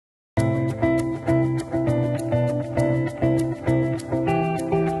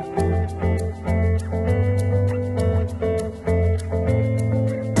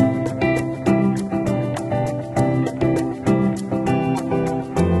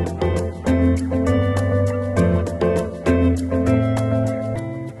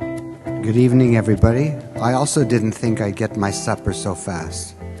Good evening, everybody. I also didn't think I'd get my supper so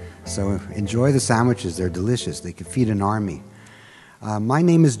fast. So enjoy the sandwiches. They're delicious. They could feed an army. My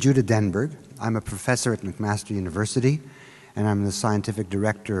name is Judah Denberg. I'm a professor at McMaster University, and I'm the scientific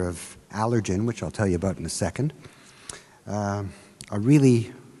director of Allergen, which I'll tell you about in a second. I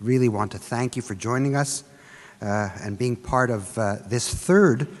really want to thank you for joining us and being part of this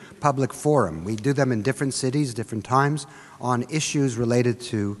third public forum. We do them in different cities, different times, on issues related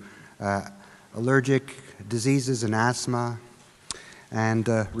to allergic diseases and asthma and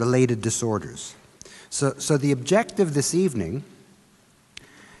related disorders. So the objective this evening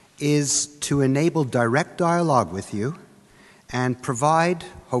is to enable direct dialogue with you and provide,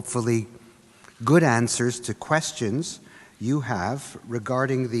 hopefully, good answers to questions you have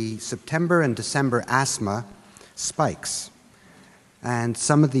regarding the September and December asthma spikes. And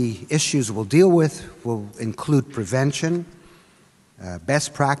some of the issues we'll deal with will include prevention,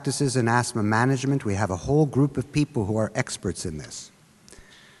 best practices in asthma management. We have a whole group of people who are experts in this.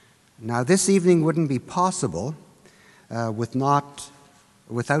 Now, this evening wouldn't be possible without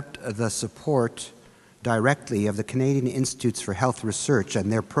the support directly of the Canadian Institutes for Health Research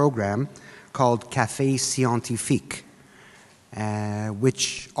and their program called Café Scientifique,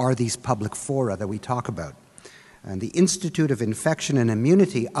 which are these public fora that we talk about. And the Institute of Infection and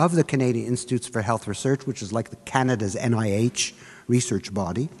Immunity of the Canadian Institutes for Health Research, which is like Canada's NIH research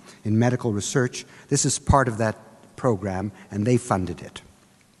body in medical research, this is part of that program, and they funded it.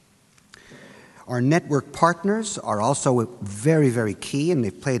 Our network partners are also very key, and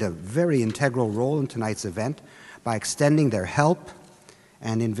they've played a very integral role in tonight's event by extending their help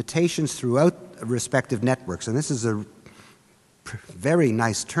and invitations throughout respective networks. And this is a very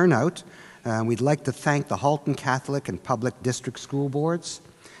nice turnout. We'd like to thank the Halton Catholic and Public District School Boards,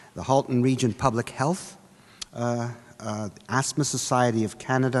 the Halton Region Public Health, Asthma Society of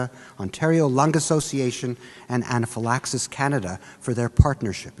Canada, Ontario Lung Association, and Anaphylaxis Canada for their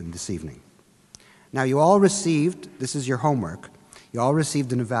partnership in this evening. Now, you all received, this is your homework, you all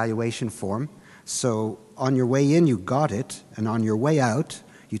received an evaluation form, so on your way in you got it, and on your way out,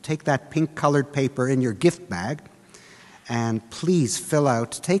 you take that pink-colored paper in your gift bag, and please fill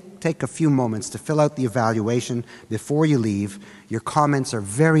out, take a few moments to fill out the evaluation before you leave. Your comments are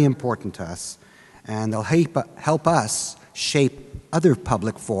very important to us, and they'll help us shape other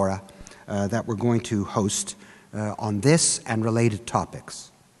public fora that we're going to host on this and related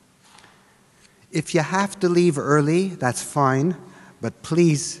topics. If you have to leave early, that's fine, but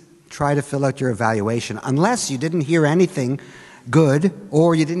please try to fill out your evaluation, unless you didn't hear anything good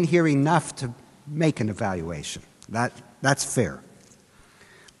or you didn't hear enough to make an evaluation. That's fair.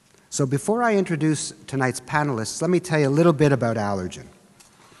 So before I introduce tonight's panelists, let me tell you a little bit about Allergen.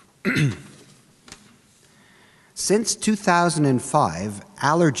 Since 2005,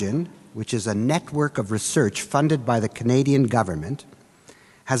 Allergen, which is a network of research funded by the Canadian government,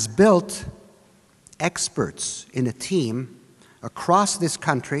 has built experts in a team across this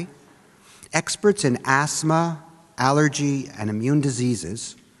country, experts in asthma, allergy, and immune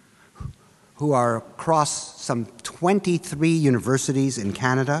diseases, who are across some 23 universities in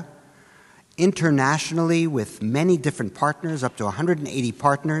Canada, internationally with many different partners, up to 180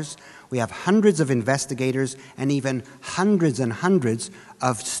 partners. We have hundreds of investigators and even hundreds and hundreds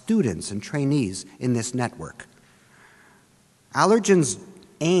of students and trainees in this network. Allergen's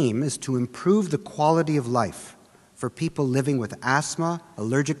aim is to improve the quality of life for people living with asthma,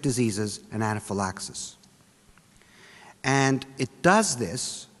 allergic diseases, and anaphylaxis. And it does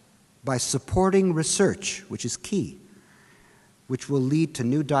this by supporting research, which is key, which will lead to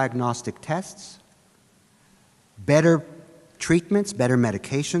new diagnostic tests, better treatments, better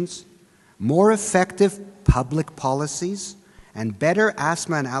medications, more effective public policies, and better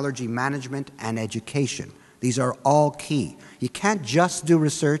asthma and allergy management and education. These are all key. You can't just do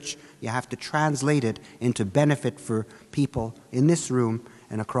research, you have to translate it into benefit for people in this room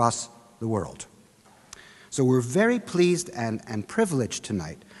and across the world. So we're very pleased and privileged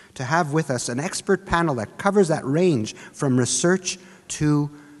tonight to have with us an expert panel that covers that range from research to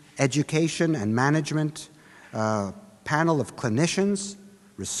education and management, a panel of clinicians,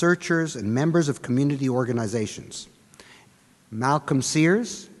 researchers, and members of community organizations. Malcolm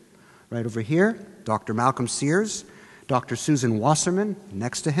Sears, right over here, Dr. Malcolm Sears, Dr. Susan Waserman,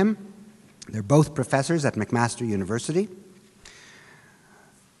 next to him. They're both professors at McMaster University.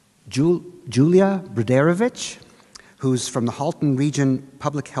 Julia Brederovich, who's from the Halton Region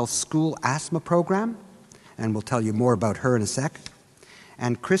Public Health School Asthma Program, and we'll tell you more about her in a sec.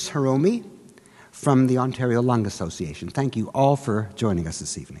 And Chris Hiromi from the Ontario Lung Association. Thank you all for joining us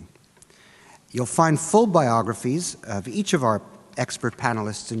this evening. You'll find full biographies of each of our expert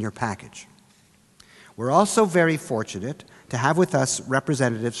panelists in your package. We're also very fortunate to have with us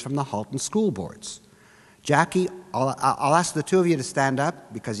representatives from the Halton school boards. Jackie, I'll ask the two of you to stand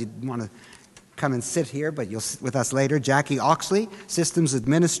up because you want to come and sit here, but you'll sit with us later. Jackie Oxley, Systems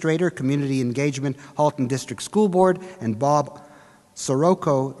Administrator, Community Engagement, Halton District School Board, and Bob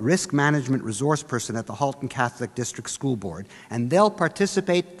Soroco, Risk Management Resource Person at the Halton Catholic District School Board. And they'll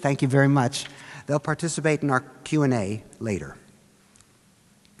participate, thank you very much, they'll participate in our Q&A later.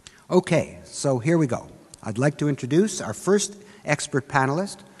 Okay, so here we go. I'd like to introduce our first expert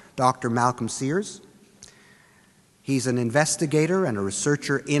panelist, Dr. Malcolm Sears. He's an investigator and a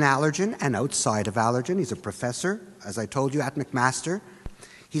researcher in allergen and outside of allergen. He's a professor, as I told you, at McMaster.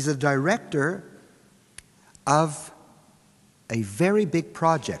 He's a director of a very big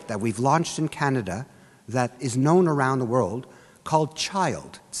project that we've launched in Canada that is known around the world called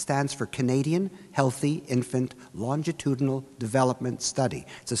CHILD. It stands for Canadian Healthy Infant Longitudinal Development Study.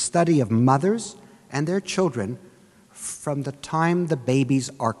 It's a study of mothers and their children from the time the babies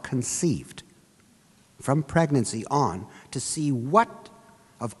are conceived, from pregnancy on, to see what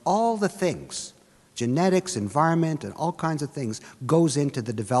of all the things, genetics, environment, and all kinds of things, goes into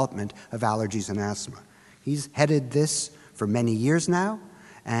the development of allergies and asthma. He's headed this for many years now,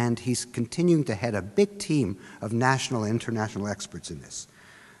 and he's continuing to head a big team of national and international experts in this.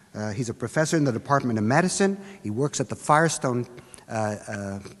 He's a professor in the Department of Medicine. He works at the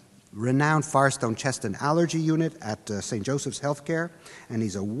renowned Firestone Chest and Allergy Unit at St. Joseph's Healthcare, and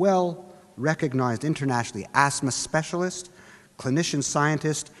he's a well-recognized internationally asthma specialist, clinician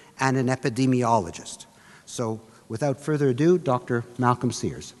scientist, and an epidemiologist. So without further ado, Dr. Malcolm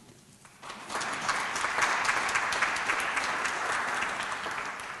Sears.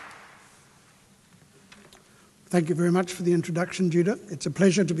 Thank you very much for the introduction, Judah. It's a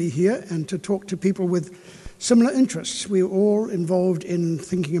pleasure to be here and to talk to people with similar interests. We're all involved in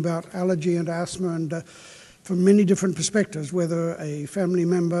thinking about allergy and asthma, and from many different perspectives, whether a family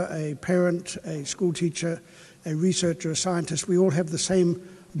member, a parent, a school teacher, a researcher, a scientist, we all have the same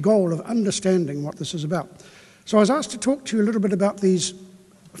goal of understanding what this is about. So I was asked to talk to you a little bit about these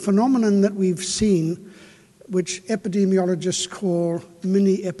phenomenon that we've seen, which epidemiologists call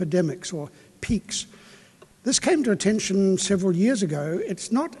mini-epidemics or peaks. This came to attention several years ago.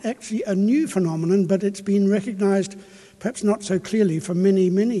 It's not actually a new phenomenon, but it's been recognized, perhaps not so clearly, for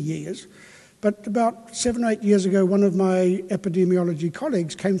many, many years. But about 7 or 8 years ago, one of my epidemiology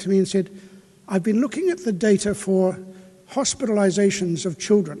colleagues came to me and said, I've been looking at the data for hospitalizations of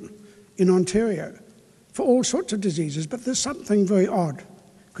children in Ontario for all sorts of diseases, but there's something very odd,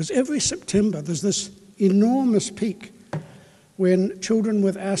 because every September there's this enormous peak when children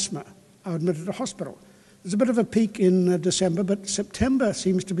with asthma are admitted to hospital. There's a bit of a peak in December, but September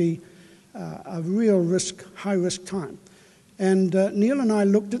seems to be a real risk, high-risk time. And Neil and I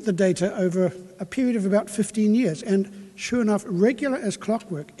looked at the data over a period of about 15 years, and sure enough, regular as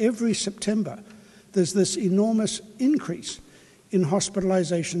clockwork, every September, there's this enormous increase in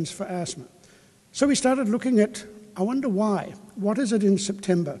hospitalizations for asthma. So we started looking at, I wonder why. What is it in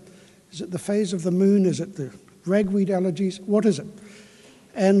September? Is it the phase of the moon? Is it the ragweed allergies? What is it?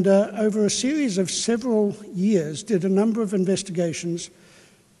 And over a series of several years, did a number of investigations,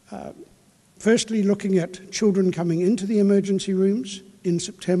 firstly looking at children coming into the emergency rooms in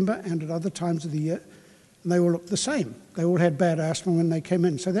September and at other times of the year, and they all looked the same. They all had bad asthma when they came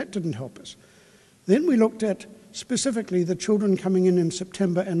in, so that didn't help us. Then we looked at specifically the children coming in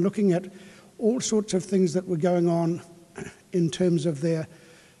September and looking at all sorts of things that were going on in terms of their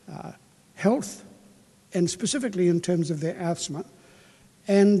health and specifically in terms of their asthma,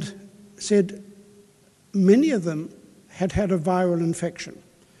 and said many of them had had a viral infection.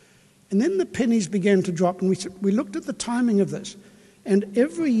 And then the pennies began to drop, and we looked at the timing of this. And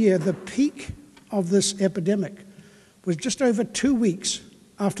every year, the peak of this epidemic was just over 2 weeks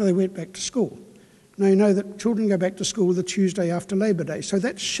after they went back to school. Now, you know that children go back to school the Tuesday after Labor Day, so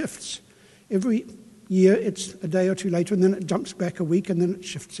that shifts. Every year, it's a day or two later, and then it jumps back a week, and then it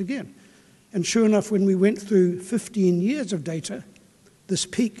shifts again. And sure enough, when we went through 15 years of data, this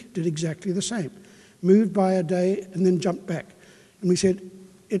peak did exactly the same, moved by a day and then jumped back. And we said,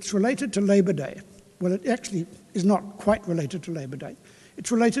 it's related to Labor Day. Well, it actually is not quite related to Labor Day. It's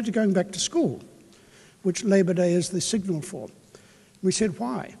related to going back to school, which Labor Day is the signal for. We said,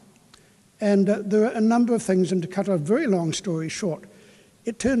 why? And there are a number of things, and to cut a very long story short,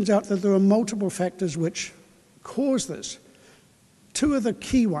 it turns out that there are multiple factors which cause this. 2 of the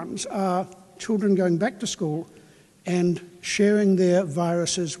key ones are children going back to school and sharing their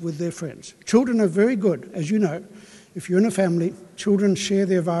viruses with their friends. Children are very good, as you know. If you're in a family, children share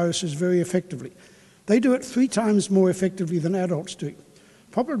their viruses very effectively. They do it 3 times more effectively than adults do,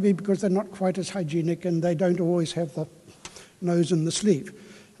 probably because they're not quite as hygienic and they don't always have the nose in the sleeve.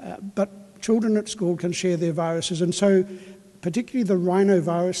 But children at school can share their viruses, and so particularly the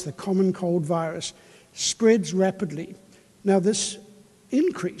rhinovirus, the common cold virus, spreads rapidly. Now this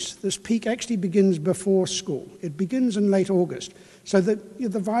increase, this peak actually begins before school. It begins in late August. So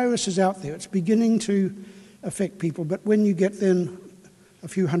the virus is out there. It's beginning to affect people. But when you get then a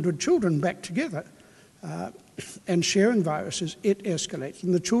few hundred children back together and sharing viruses, it escalates.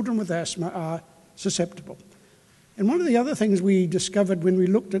 And the children with asthma are susceptible. And one of the other things we discovered when we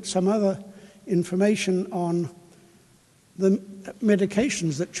looked at some other information on the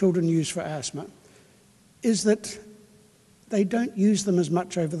medications that children use for asthma is that they don't use them as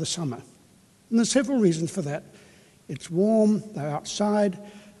much over the summer. And there's several reasons for that. It's warm, they're outside,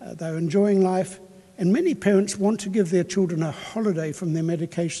 they're enjoying life, and many parents want to give their children a holiday from their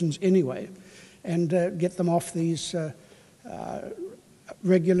medications anyway and get them off these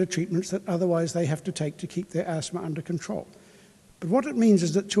regular treatments that otherwise they have to take to keep their asthma under control. But what it means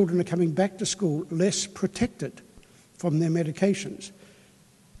is that children are coming back to school less protected from their medications.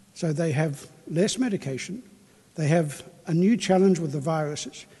 So they have less medication, they have a new challenge with the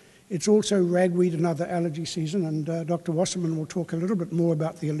viruses. It's also ragweed and other allergy season, and Dr. Waserman will talk a little bit more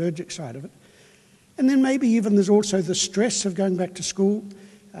about the allergic side of it. And then maybe even there's also the stress of going back to school,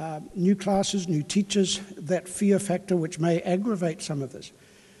 new classes, new teachers, that fear factor which may aggravate some of this.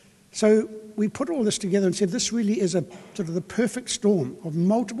 So we put all this together and said this really is a sort of the perfect storm of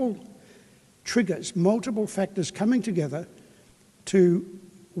multiple triggers, multiple factors coming together to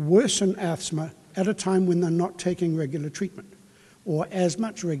worsen asthma at a time when they're not taking regular treatment or as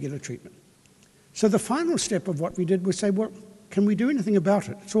much regular treatment. So the final step of what we did was say, well, can we do anything about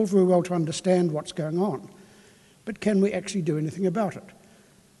it? It's all very well to understand what's going on, but can we actually do anything about it?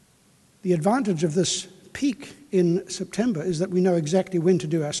 The advantage of this peak in September is that we know exactly when to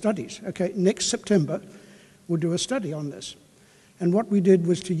do our studies. Okay, next September, we'll do a study on this. And what we did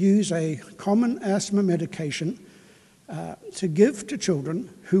was to use a common asthma medication to give to children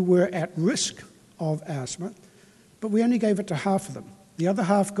who were at risk of asthma, but we only gave it to half of them. The other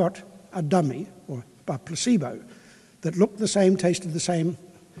half got a dummy, or a placebo, that looked the same, tasted the same,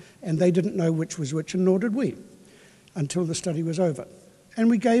 and they didn't know which was which, and nor did we, until the study was over. And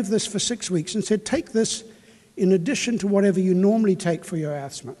we gave this for 6 weeks and said, take this in addition to whatever you normally take for your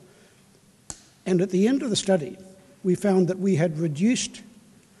asthma. And at the end of the study, we found that we had reduced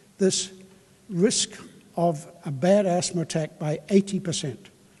this risk of a bad asthma attack by 80%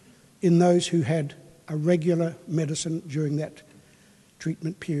 in those who had a regular medicine during that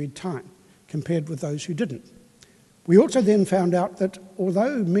treatment period time, compared with those who didn't. We also then found out that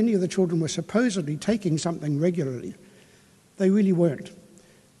although many of the children were supposedly taking something regularly, they really weren't.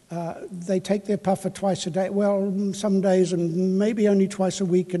 They take their puffer twice a day, well, some days, and maybe only twice a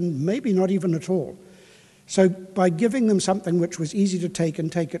week, and maybe not even at all. So by giving them something which was easy to take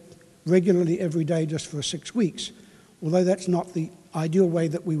and take it regularly every day just for 6 weeks, although that's not the ideal way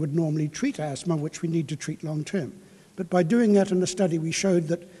that we would normally treat asthma, which we need to treat long term. But by doing that in the study, we showed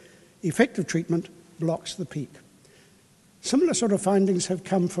that effective treatment blocks the peak. Similar sort of findings have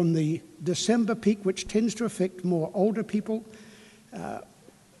come from the December peak, which tends to affect more older people,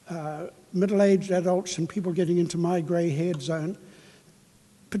 middle-aged adults and people getting into my grey-haired zone,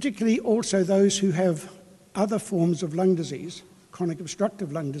 particularly also those who have other forms of lung disease, chronic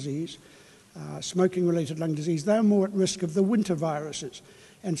obstructive lung disease, smoking-related lung disease. They're more at risk of the winter viruses,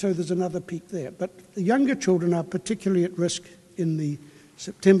 and so there's another peak there. But the younger children are particularly at risk in the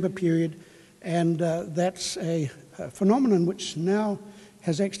September period, and that's a phenomenon which now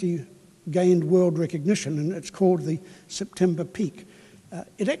has actually gained world recognition, and it's called the September peak.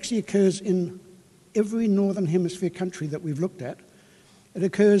 It actually occurs in every northern hemisphere country that we've looked at. It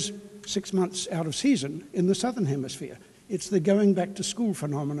occurs 6 months out of season in the southern hemisphere. It's the going back to school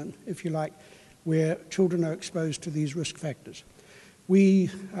phenomenon, if you like, where children are exposed to these risk factors. We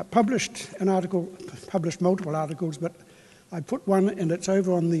published an article, published multiple articles, but I put one, and it's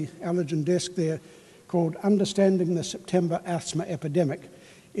over on the allergen desk there, called Understanding the September Asthma Epidemic.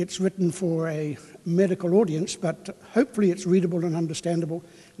 It's written for a medical audience, but hopefully it's readable and understandable.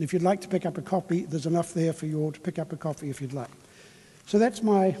 And if you'd like to pick up a copy, there's enough there for you all to pick up a copy if you'd like. So that's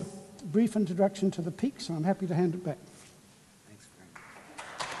my brief introduction to the peaks, and I'm happy to hand it back. Thanks, Frank.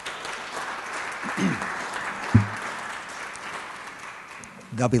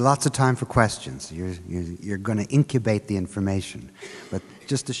 There'll be lots of time for questions. You're going to incubate the information. But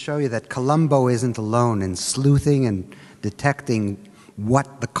just to show you that Columbo isn't alone in sleuthing and detecting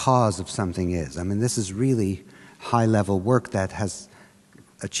what the cause of something is. I mean, this is really high-level work that has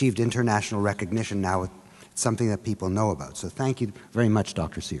achieved international recognition. Now it's something that people know about. So thank you very much,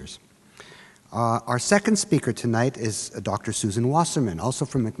 Dr. Sears. Our second speaker tonight is Dr. Susan Waserman, also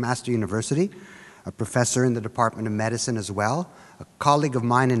from McMaster University, a professor in the Department of Medicine as well, a colleague of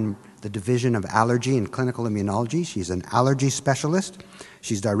mine in the Division of Allergy and Clinical Immunology. She's an allergy specialist.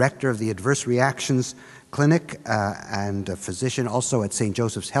 She's director of the Adverse Reactions Clinic and a physician also at St.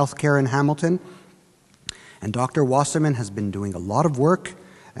 Joseph's Healthcare in Hamilton. And Dr. Waserman has been doing a lot of work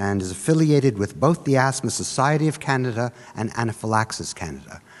and is affiliated with both the Asthma Society of Canada and Anaphylaxis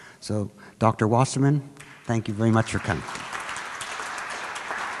Canada. So, Dr. Waserman, thank you very much for coming.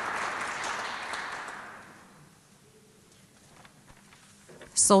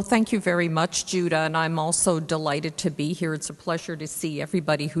 So thank you very much, Judah, and I'm also delighted to be here. It's a pleasure to see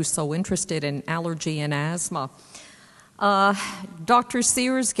everybody who's so interested in allergy and asthma. Dr.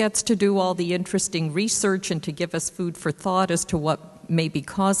 Sears gets to do all the interesting research and to give us food for thought as to what may be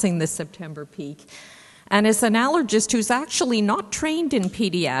causing the September peak. And as an allergist who's actually not trained in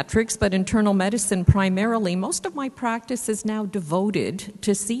pediatrics, but internal medicine primarily, most of my practice is now devoted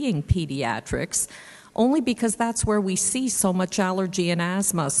to seeing pediatrics, only because that's where we see so much allergy and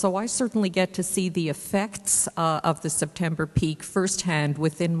asthma. So I certainly get to see the effects of the September peak firsthand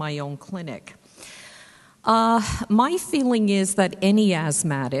within my own clinic. My feeling is that any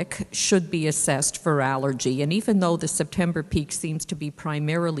asthmatic should be assessed for allergy, and even though the September peak seems to be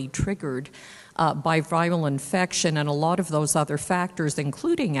primarily triggered by viral infection and a lot of those other factors,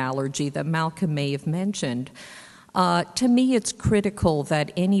 including allergy that Malcolm may have mentioned, to me it's critical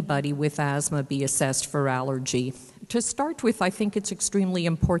that anybody with asthma be assessed for allergy. To start with, I think it's extremely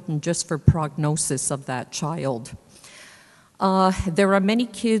important just for prognosis of that child. There are many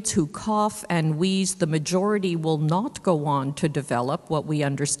kids who cough and wheeze. The majority will not go on to develop what we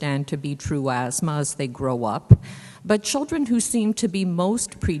understand to be true asthma as they grow up. But children who seem to be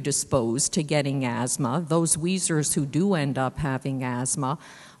most predisposed to getting asthma, those wheezers who do end up having asthma,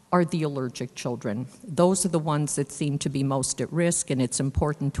 are the allergic children. Those are the ones that seem to be most at risk, and it's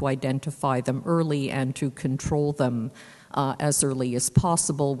important to identify them early and to control them as early as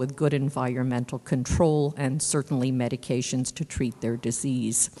possible with good environmental control and certainly medications to treat their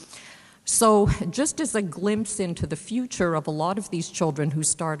disease. So just as a glimpse into the future of a lot of these children who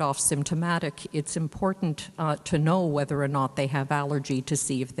start off symptomatic, it's important to know whether or not they have allergy to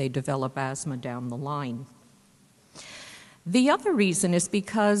see if they develop asthma down the line. The other reason is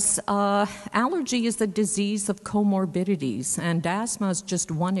because allergy is a disease of comorbidities, and asthma is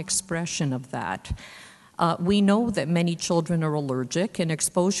just one expression of that. We know that many children are allergic, and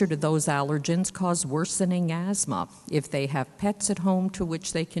exposure to those allergens cause worsening asthma. If they have pets at home to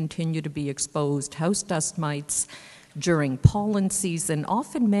which they continue to be exposed, house dust mites, during pollen season,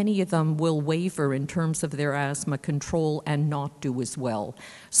 often many of them will waver in terms of their asthma control and not do as well.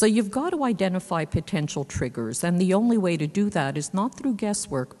 So you've got to identify potential triggers, and the only way to do that is not through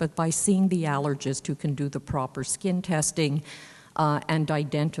guesswork, but by seeing the allergist who can do the proper skin testing and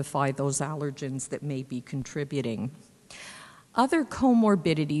identify those allergens that may be contributing. Other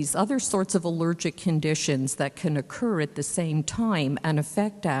comorbidities, other sorts of allergic conditions that can occur at the same time and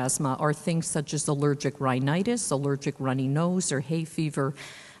affect asthma are things such as allergic rhinitis, allergic runny nose or hay fever,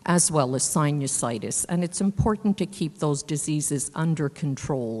 as well as sinusitis. And it's important to keep those diseases under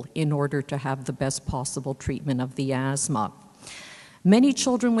control in order to have the best possible treatment of the asthma. Many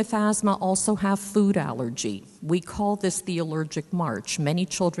children with asthma also have food allergy. We call this the allergic march. Many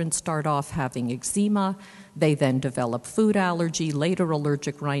children start off having eczema, they then develop food allergy, later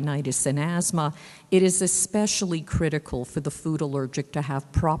allergic rhinitis and asthma. It is especially critical for the food allergic to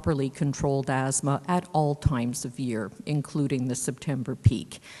have properly controlled asthma at all times of year, including the September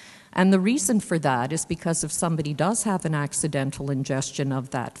peak. And the reason for that is because if somebody does have an accidental ingestion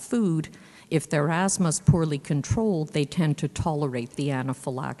of that food, if their asthma is poorly controlled, they tend to tolerate the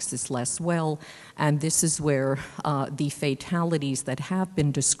anaphylaxis less well, and this is where the fatalities that have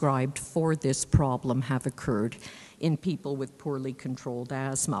been described for this problem have occurred in people with poorly controlled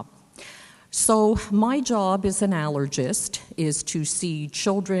asthma. So my job as an allergist is to see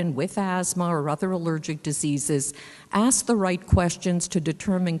children with asthma or other allergic diseases, ask the right questions to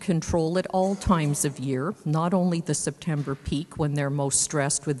determine control at all times of year, not only the September peak when they're most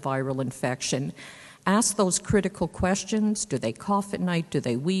stressed with viral infection. Ask those critical questions. Do they cough at night? Do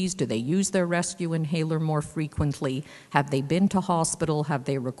they wheeze? Do they use their rescue inhaler more frequently? Have they been to hospital? Have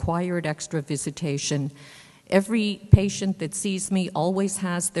they required extra visitation? Every patient that sees me always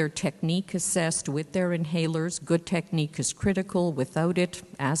has their technique assessed with their inhalers. Good technique is critical. Without it,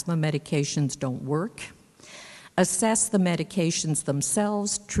 asthma medications don't work. Assess the medications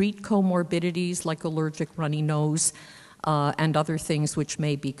themselves, treat comorbidities like allergic runny nose, and other things which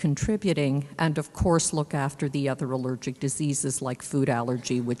may be contributing, and of course look after the other allergic diseases like food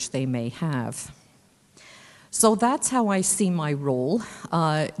allergy, which they may have. So that's how I see my role.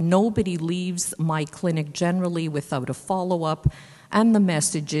 Nobody leaves my clinic generally without a follow-up, and the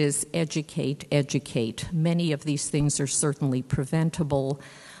message is educate, educate. Many of these things are certainly preventable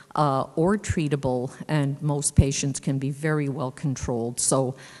or treatable, and most patients can be very well controlled.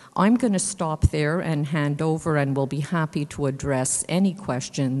 So I'm going to stop there and hand over, and we'll be happy to address any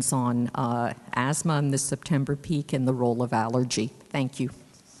questions on asthma and the September peak and the role of allergy. Thank you.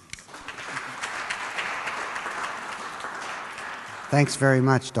 Thanks very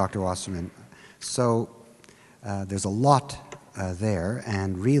much, Dr. Waserman. So there's a lot there,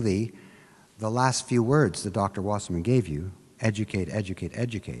 and really the last few words that Dr. Waserman gave you, educate, educate,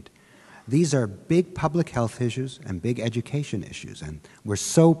 educate. These are big public health issues and big education issues, and we're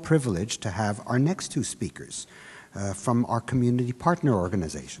so privileged to have our next two speakers from our community partner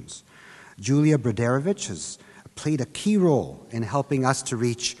organizations. Julia Brederovich has played a key role in helping us to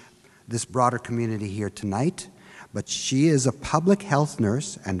reach this broader community here tonight, but she is a public health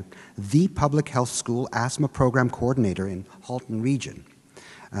nurse and the public health school asthma program coordinator in Halton Region.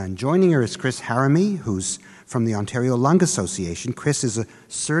 And joining her is Chris Haramy, who's from the Ontario Lung Association. Chris is a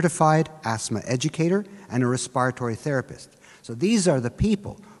certified asthma educator and a respiratory therapist. So these are the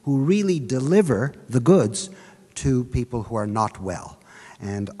people who really deliver the goods to people who are not well.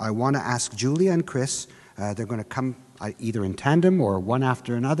 And I want to ask Julia and Chris, they're going to come either in tandem or one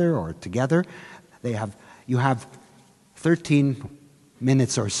after another or together. You have 13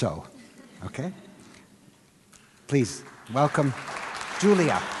 minutes or so, okay? Please welcome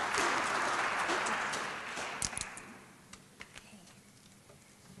Julia.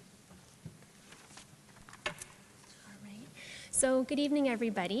 So good evening,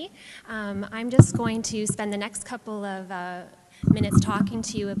 everybody. I'm just going to spend the next couple of minutes talking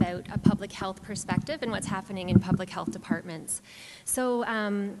to you about a public health perspective and what's happening in public health departments. So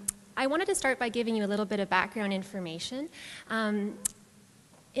I wanted to start by giving you a little bit of background information.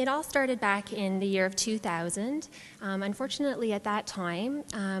 It all started back in the year of 2000. Unfortunately, at that time,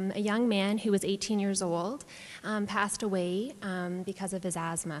 a young man who was 18 years old passed away because of his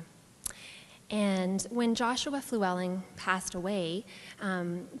asthma. And when Joshua Flewelling passed away,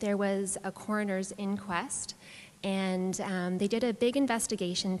 there was a coroner's inquest, and they did a big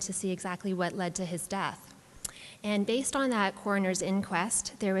investigation to see exactly what led to his death. And based on that coroner's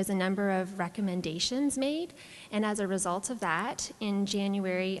inquest, there was a number of recommendations made, and as a result of that, in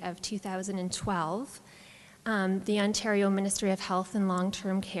January of 2012, the Ontario Ministry of Health and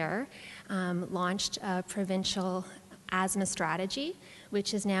Long-Term Care launched a provincial asthma strategy,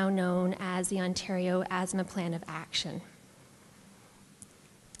 which is now known as the Ontario Asthma Plan of Action.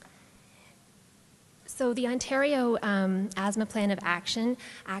 So the Ontario Asthma Plan of Action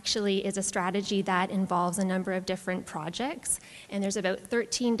actually is a strategy that involves a number of different projects, and there's about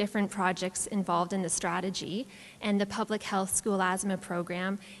 13 different projects involved in the strategy, and the Public Health School Asthma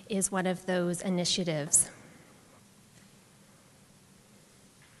Program is one of those initiatives.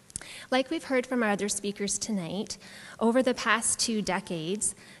 Like we've heard from our other speakers tonight, over the past 2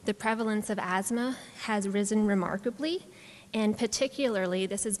 decades, the prevalence of asthma has risen remarkably, and particularly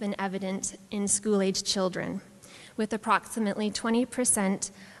this has been evident in school-aged children, with approximately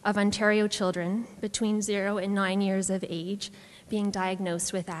 20% of Ontario children between 0 and 9 years of age being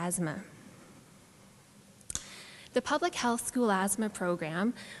diagnosed with asthma. The Public Health School Asthma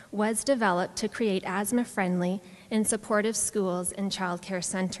Program was developed to create asthma-friendly and supportive schools and childcare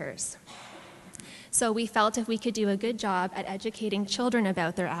centers. So we felt if we could do a good job at educating children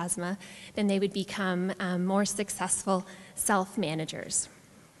about their asthma, then they would become more successful self-managers.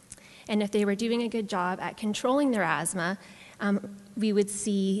 And if they were doing a good job at controlling their asthma, we would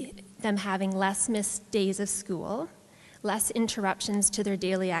see them having less missed days of school, less interruptions to their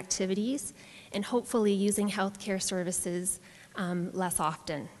daily activities, and hopefully using healthcare services less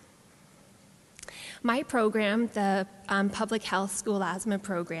often. My program, the Public Health School Asthma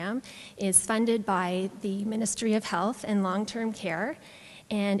Program, is funded by the Ministry of Health and Long-Term Care,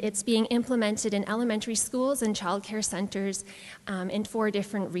 and it's being implemented in elementary schools and childcare centers in 4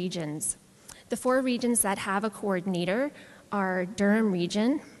 different regions. The 4 regions that have a coordinator are Durham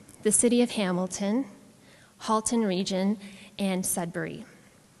Region, the City of Hamilton, Halton Region, and Sudbury.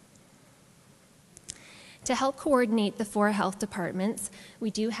 To help coordinate the 4 health departments,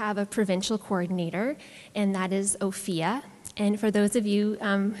 we do have a provincial coordinator, and that is OFIA. And for those of you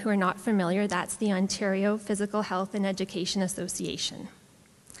who are not familiar, that's the Ontario Physical Health and Education Association.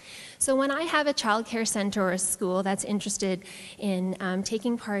 So when I have a childcare center or a school that's interested in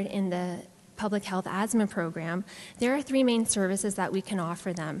taking part in the public health asthma program, there are 3 main services that we can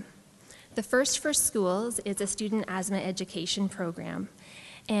offer them. The first for schools is a student asthma education program.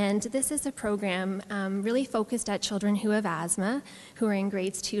 And this is a program really focused at children who have asthma, who are in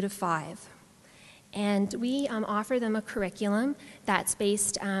grades 2 to 5. And we offer them a curriculum that's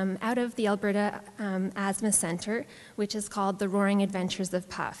based out of the Alberta Asthma Centre, which is called The Roaring Adventures of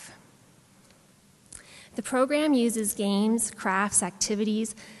Puff. The program uses games, crafts,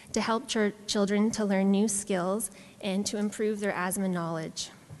 activities to help children to learn new skills and to improve their asthma knowledge.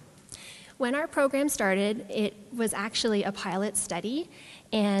 When our program started, it was actually a pilot study,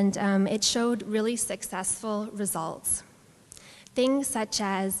 and it showed really successful results. Things such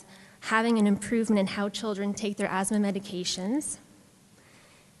as having an improvement in how children take their asthma medications.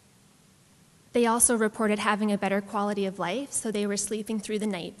 They also reported having a better quality of life, so they were sleeping through the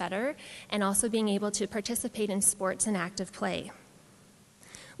night better, and also being able to participate in sports and active play.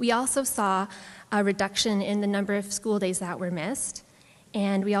 We also saw a reduction in the number of school days that were missed,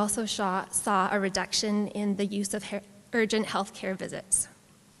 and we also saw a reduction in the use of urgent health care visits.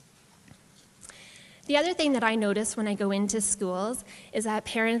 The other thing that I notice when I go into schools is that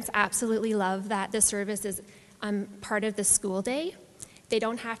parents absolutely love that the service is part of the school day. They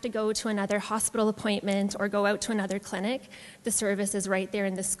don't have to go to another hospital appointment or go out to another clinic. The service is right there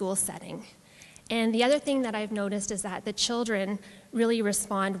in the school setting. And the other thing that I've noticed is that the children really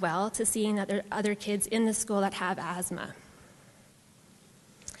respond well to seeing that there are other kids in the school that have asthma.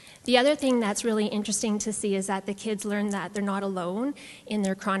 The other thing that's really interesting to see is that the kids learn that they're not alone in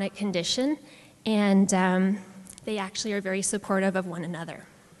their chronic condition, and they actually are very supportive of one another.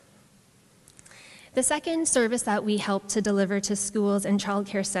 The second service that we help to deliver to schools and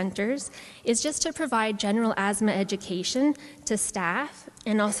childcare centers is just to provide general asthma education to staff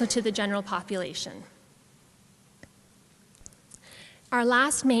and also to the general population. Our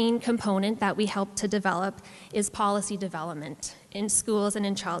last main component that we help to develop is policy development in schools and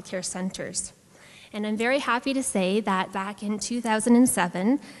in childcare centers. And I'm very happy to say that back in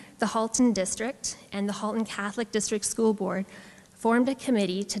 2007, the Halton District and the Halton Catholic District School Board formed a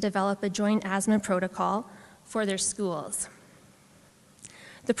committee to develop a joint asthma protocol for their schools.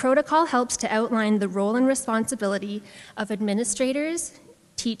 The protocol helps to outline the role and responsibility of administrators,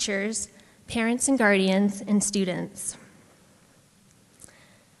 teachers, parents and guardians, and students.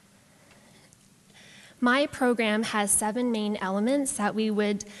 My program has 7 main elements that we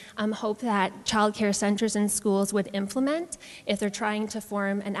would hope that childcare centers and schools would implement if they're trying to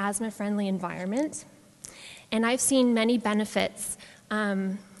form an asthma-friendly environment. And I've seen many benefits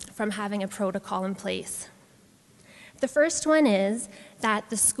from having a protocol in place. The first one is that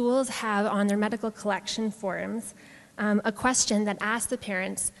the schools have on their medical collection forms a question that asks the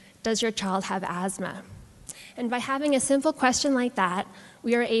parents, does your child have asthma? And by having a simple question like that,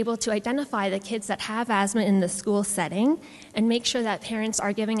 we are able to identify the kids that have asthma in the school setting and make sure that parents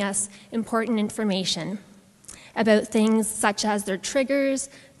are giving us important information about things such as their triggers,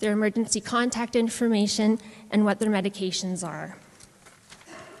 their emergency contact information, and what their medications are.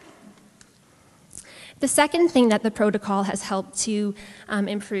 The second thing that the protocol has helped to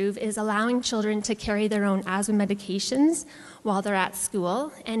improve is allowing children to carry their own asthma medications while they're at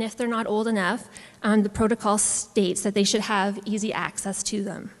school. And if they're not old enough, the protocol states that they should have easy access to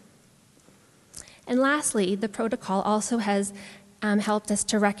them. And lastly, the protocol also has helped us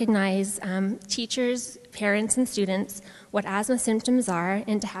to recognize teachers, parents, and students what asthma symptoms are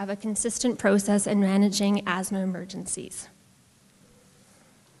and to have a consistent process in managing asthma emergencies.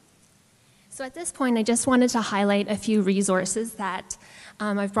 So at this point, I just wanted to highlight a few resources that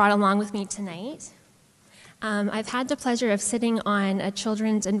I've brought along with me tonight. I've had the pleasure of sitting on a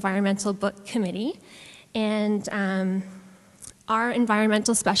children's environmental book committee, and our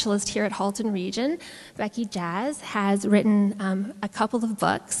environmental specialist here at Halton Region, Becky Jazz, has written a couple of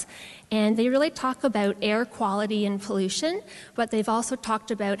books, and they really talk about air quality and pollution, but they've also talked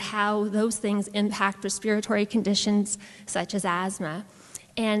about how those things impact respiratory conditions such as asthma.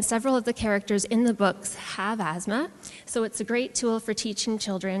 And several of the characters in the books have asthma, so it's a great tool for teaching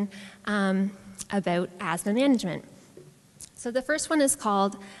children about asthma management. So the first one is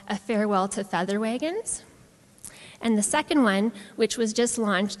called A Farewell to Feather Wagons. And the second one, which was just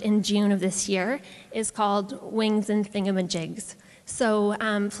launched in June of this year, is called Wings and Thingamajigs. So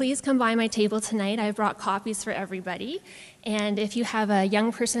please come by my table tonight. I've brought copies for everybody. And if you have a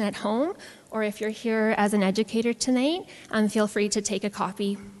young person at home, or if you're here as an educator tonight, feel free to take a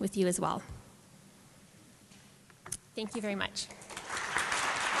copy with you as well. Thank you very much.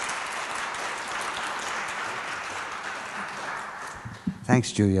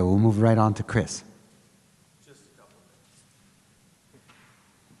 Thanks, Julia. We'll move right on to Chris. Just a couple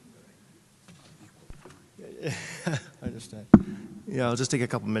minutes. Yeah, I'll just take a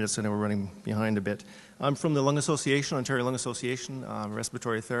couple minutes. I know we're running behind a bit. I'm from the Lung Association, Ontario Lung Association. I'm a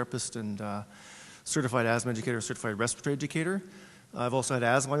respiratory therapist and certified asthma educator, certified respiratory educator. I've also had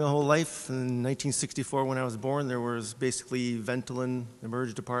asthma my whole life. In 1964, when I was born, there was basically Ventolin,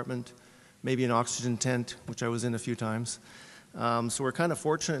 emergency department, maybe an oxygen tent, which I was in a few times. So we're kind of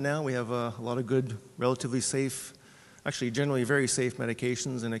fortunate now. We have a lot of good, relatively safe, actually generally very safe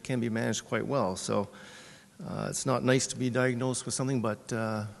medications, and it can be managed quite well. So it's not nice to be diagnosed with something, but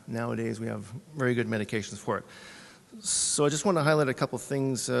nowadays we have very good medications for it. So I just want to highlight a couple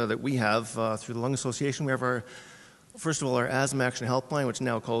things that we have through the Lung Association. We have first of all, our Asthma Action Helpline, which is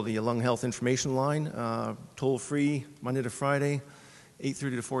now called the Lung Health Information Line, toll-free, Monday to Friday,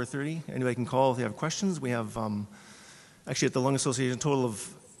 8:30 to 4:30. Anybody can call if they have questions. We have, actually at the Lung Association, a total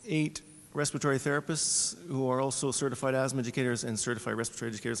of 8 respiratory therapists who are also certified asthma educators and certified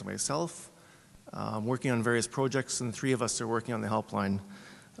respiratory educators like myself, working on various projects, and 3 of us are working on the helpline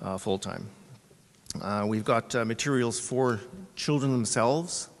full-time. We've got materials for children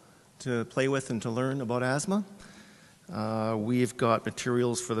themselves to play with and to learn about asthma. We've got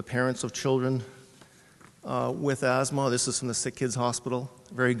materials for the parents of children with asthma. This is from the Sick Kids Hospital.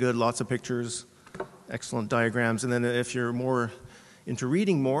 Very good, lots of pictures, excellent diagrams. And then if you're more into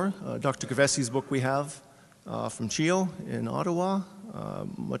reading more, Dr. Kavesi's book we have from CHIO in Ottawa,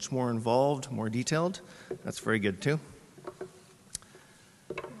 much more involved, more detailed. That's very good too.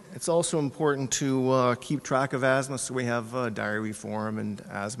 It's also important to keep track of asthma, so we have a diary reform and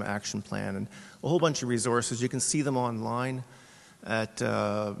asthma action plan and a whole bunch of resources. You can see them online at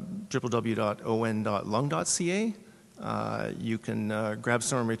www.on.lung.ca. You can grab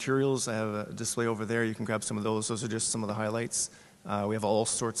some of our materials. I have a display over there. You can grab some of those. Those are just some of the highlights. We have all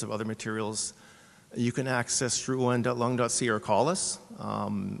sorts of other materials you can access through on.lung.ca or call us.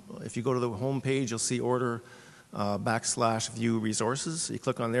 If you go to the home page, you'll see order /view resources. You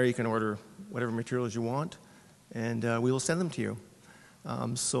click on there, you can order whatever materials you want, and we will send them to you.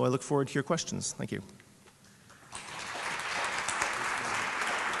 So I look forward to your questions. Thank you.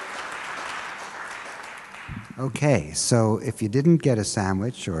 Okay, so if you didn't get a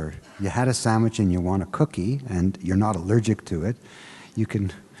sandwich, or you had a sandwich and you want a cookie and you're not allergic to it, you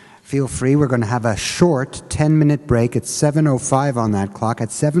can feel free. We're going to have a short 10-minute break at 7:05 on that clock. At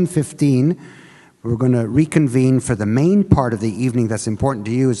 7:15, we're going to reconvene for the main part of the evening that's important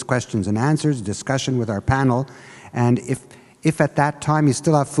to you, is questions and answers, discussion with our panel. And if at that time you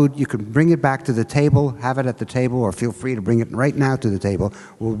still have food, you can bring it back to the table, have it at the table, or feel free to bring it right now to the table.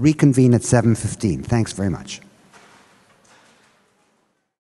 We'll reconvene at 7:15. Thanks very much.